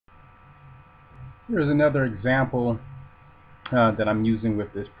Here's another example that I'm using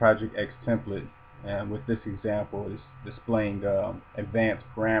with this Project X template. And with this example, is displaying advanced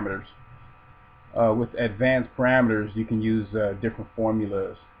parameters. With advanced parameters, you can use different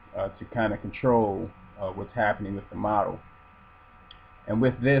formulas to kind of control what's happening with the model. And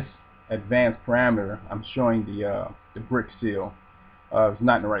with this advanced parameter, I'm showing the brick seal. It's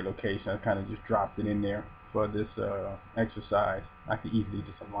not in the right location. I kind of just dropped it in there for this exercise. I could easily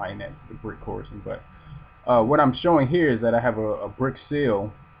just align that to the brick portion, but what I'm showing here is that I have a brick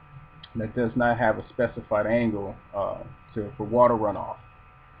seal that does not have a specified angle for water runoff.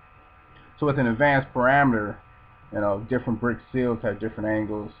 So with an advanced parameter, different brick seals have different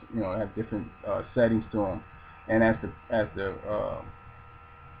angles, have different settings to them, and as the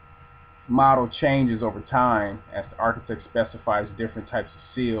model changes over time, as the architect specifies different types of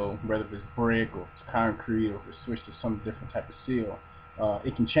seal, whether it's brick or it's concrete or if it's switched to some different type of seal,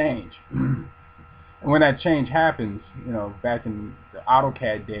 it can change. And when that change happens, back in the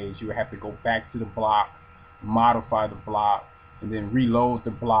AutoCAD days, you would have to go back to the block, modify the block, and then reload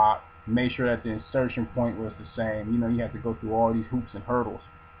the block, make sure that the insertion point was the same. You have to go through all these hoops and hurdles.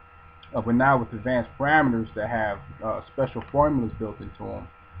 But now with advanced parameters that have special formulas built into them,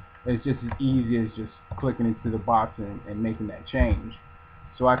 it's just as easy as just clicking into the box and making that change.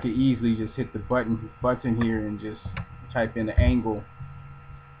 So I could easily just hit the button here and just type in the angle.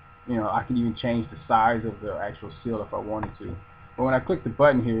 I can even change the size of the actual seal if I wanted to. But when I click the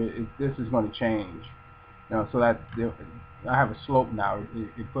button here, this is going to change. So that I have a slope now.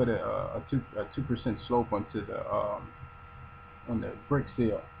 It put a 2% slope onto the on the brick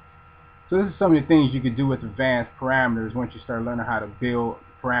seal. So this is some of the things you could do with advanced parameters once you start learning how to build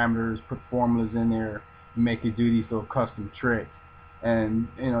parameters, put formulas in there, and make it do these little custom tricks. And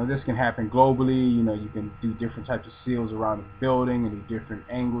this can happen globally. You can do different types of seals around the building and do different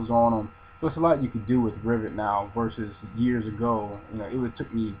angles on them. So it's a lot you could do with Revit now versus years ago. It would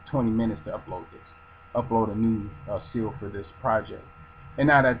took me 20 minutes to upload a new seal for this project. And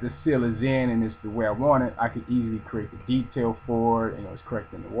now that the seal is in and it's the way I want it, I could easily create the detail for it. It's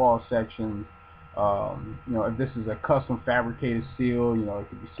correct in the wall sections. If this is a custom fabricated seal, it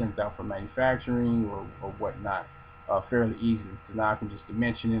could be sent out for manufacturing or whatnot fairly easily. So now I can just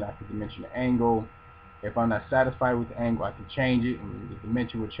dimension it. I can dimension the angle. If I'm not satisfied with the angle, I can change it, and the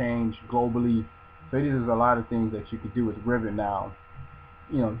dimension will change globally. So these is a lot of things that you could do with Revit now.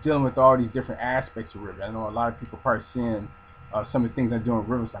 Dealing with all these different aspects of Revit. I know a lot of people probably seeing some of the things I do in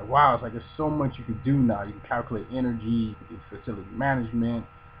Revit. It's like, wow, it's like there's so much you can do now. You can calculate energy, you can do facility management,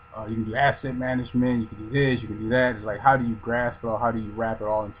 you can do asset management, you can do this, you can do that. It's like, how do you grasp it all? How do you wrap it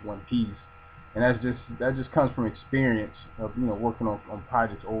all into one piece? And that just comes from experience of working on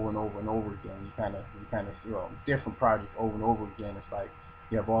projects over and over and over again. You kind of different projects over and over again. It's like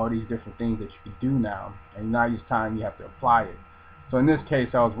you have all these different things that you can do now, and now it's time you have to apply it. So in this case,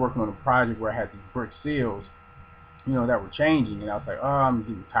 I was working on a project where I had these brick seals, that were changing, and I was like, oh, I'm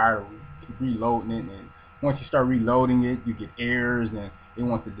getting tired of reloading it. And once you start reloading it, you get errors, and it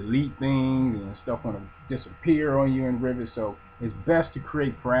wants to delete things, and stuff want to disappear on you in Revit. So it's best to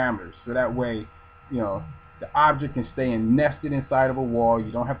create parameters, so that way, the object can stay nested inside of a wall.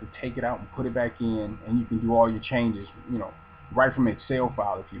 You don't have to take it out and put it back in, and you can do all your changes, right from an Excel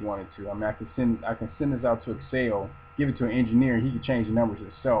file if you wanted to. I mean, I can send this out to Excel, give it to an engineer, and he can change the numbers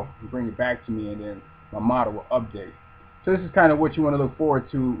himself and bring it back to me, and then my model will update. So this is kind of what you want to look forward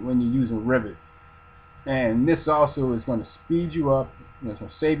to when you're using Revit. And this also is going to speed you up. It's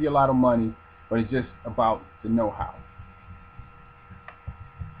going to save you a lot of money, but it's just about the know-how.